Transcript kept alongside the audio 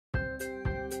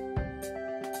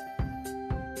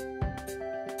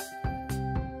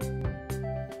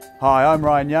Hi, I'm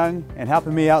Ryan Young, and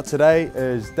helping me out today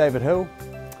is David Hill.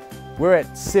 We're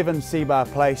at 7 Seabar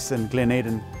Place in Glen,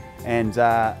 and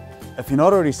if you're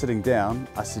not already sitting down,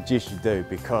 I suggest you do,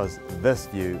 because this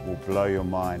view will blow your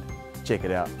mind. Check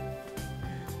it out.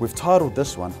 We've titled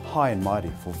this one High and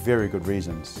Mighty for very good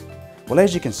reasons. Well,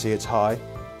 as you can see, it's high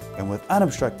and with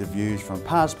unobstructed views from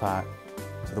Pars Park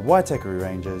to the Waitakere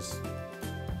Ranges,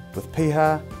 with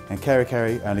Piha and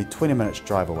Karikari only 20 minutes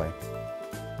drive away.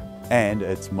 And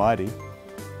it's mighty.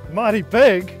 Mighty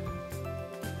big?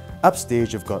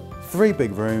 Upstairs you've got 3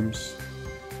 big rooms,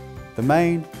 the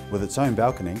main with its own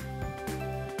balcony,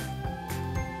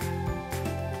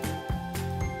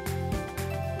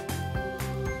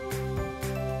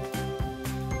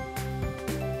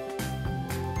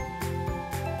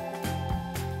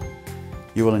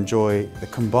 you will enjoy the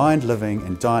combined living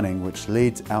and dining which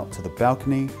leads out to the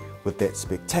balcony with that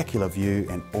spectacular view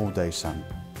and all-day sun.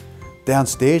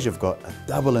 Downstairs you've got a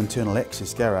double internal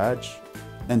access garage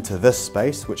into this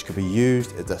space which could be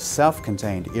used as a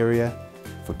self-contained area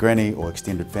for granny or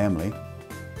extended family.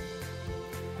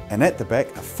 And at the back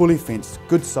a fully fenced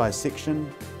good sized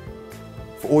section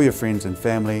for all your friends and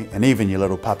family and even your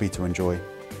little puppy to enjoy.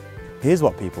 Here's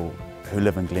what people who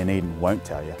live in Glen won't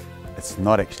tell you. It's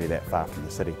not actually that far from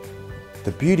the city.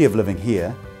 The beauty of living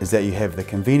here is that you have the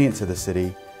convenience of the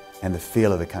city and the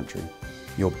feel of the country.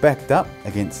 You're backed up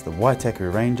against the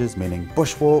Waitakere Ranges, meaning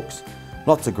bushwalks,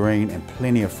 lots of green and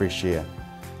plenty of fresh air.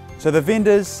 So the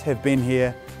vendors have been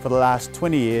here for the last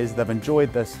 20 years. They've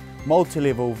enjoyed this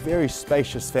multi-level, very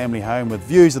spacious family home with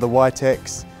views of the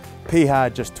Waitaks,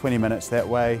 Piha just 20 minutes that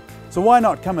way. So why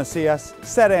not come and see us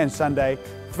Saturday and Sunday,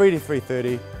 3 to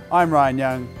 3:30. I'm Ryan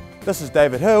Young. This is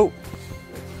David Hill.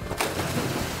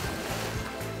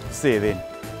 See you then.